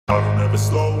I don't ever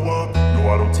slow up,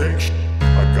 no I don't take shit.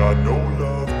 I got no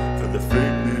love for the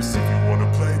fakeness. If you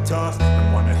wanna play tough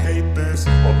and wanna hate this,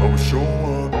 I'll always show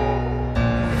up.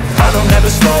 I don't ever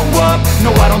slow up,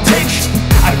 no I don't take shit.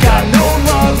 I got no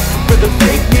love for the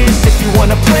fakeness. If you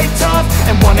wanna play tough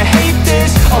and wanna hate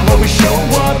this, I'll always show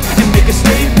up and make a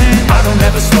statement. I don't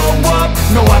ever slow up,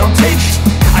 no I don't take shit.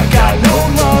 I got no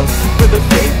love for the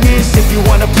fakeness. If you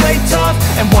wanna play tough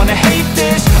and wanna hate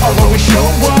this, I'll always show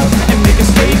up and make a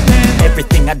statement.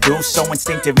 Everything I do so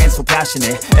instinctive and so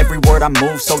passionate. Every word I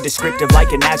move so descriptive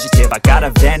like an adjective. I got a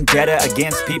vendetta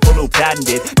against people who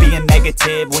patented being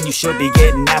negative when you should be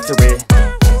getting after it.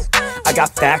 I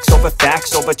got facts over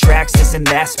tracks, this and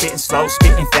that. Spitting slow,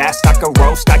 spitting fast, I could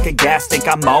roast, I could gas. Think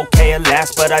I'm okay at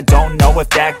last, but I don't know if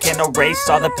that can erase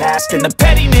all the past. And the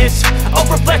pettiness, a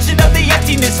reflection of the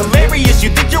emptiness. Hilarious, you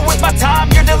think you're worth my time,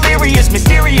 you're delirious.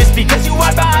 Mysterious, because you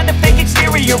hide behind a fake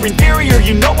exterior. Inferior,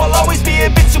 you know I'll always be a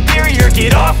bit superior.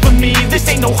 Get off of me, this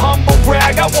ain't no humble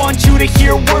brag. I want you to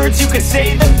hear words, you can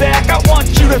say them back. I want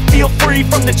you to feel free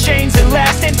from the chains that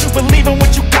last, and to believe in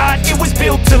what you got, it was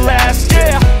built to last,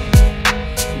 yeah.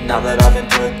 Now that I've been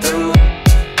put through,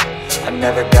 I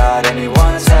never got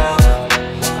anyone's help.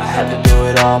 I had to do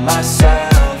it all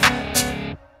myself.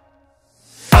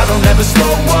 I don't ever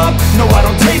slow up, no I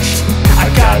don't take shit.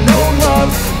 I got no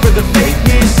love for the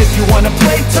fakeness. If you wanna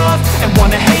play tough and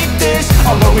wanna hate this,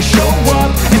 I'll always show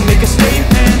up and make a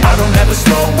statement. I don't ever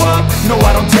slow up, no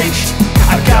I don't take shit.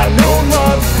 I got no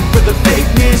love for the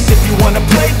fakeness. If you wanna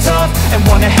play tough and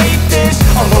wanna hate this,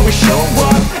 I'll always show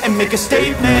up and make a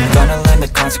statement. Gonna learn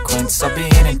the consequence of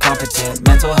being incompetent.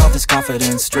 Mental health is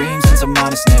confidence, dreams and some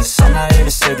modestness. I'm not here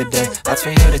to save the day, that's for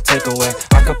you to take away.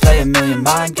 I could play a million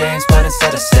mind games, but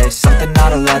instead I say something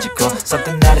not illogical,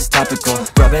 something that is topical.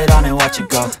 Rub it on and watch it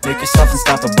go, make yourself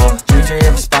unstoppable. Dreams are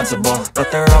irresponsible,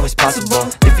 but they're always possible.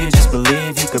 If you just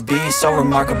believe, you could be so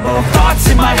remarkable. Thoughts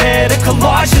in my head, a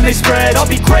collage and they spread. I'll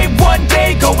be great one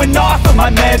day, going off of my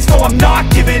meds. No, I'm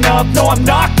not giving up, no, I'm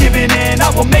not giving in.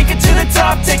 I will make it to the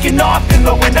top, taking off in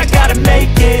the wind. I gotta make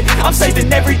it, I'm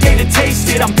saving every day to taste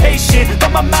it. I'm patient,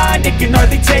 but my mind, it can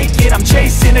hardly take it. I'm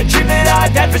chasing a dream that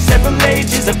I've had for several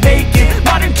ages. A vacant,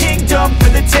 modern kingdom for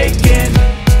the taking.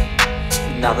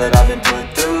 Now that I've been put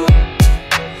through,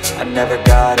 I never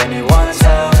got anyone's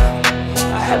help.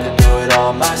 I had to do it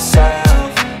all myself.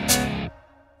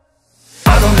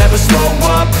 I don't ever slow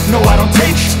up, no I don't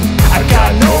take shit. I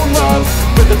got no love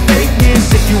for the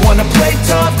fakeness. If you wanna play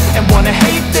tough and wanna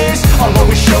hate this, I'll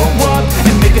always show up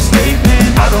and make a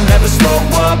statement. I don't ever slow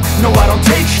up, no I don't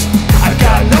take shit. I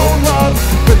got no love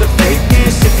for the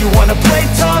fakeness. If you wanna play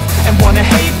tough and wanna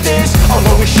hate this, I'll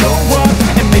always show up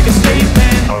and make a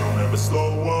statement. I don't ever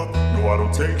slow up, no I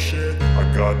don't take shit. I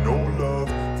got no love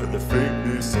for the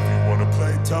fakeness. If you wanna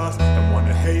play tough and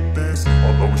wanna hate this,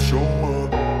 I'll always show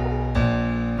up.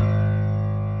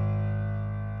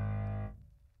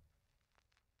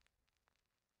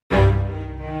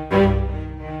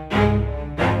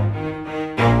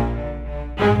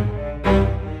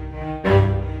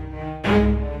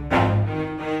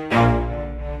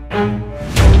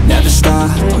 Never stop,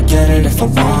 I'll get it if I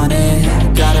want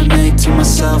it. Gotta make to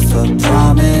myself a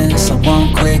promise. I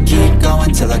won't quit, keep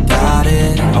going till I got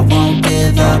it. I won't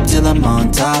give up till I'm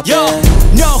on top. Yo,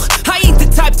 no, I ain't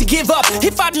the type to give up.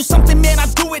 If I do something, man, I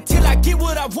do it till I get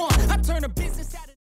what I want. I turn a business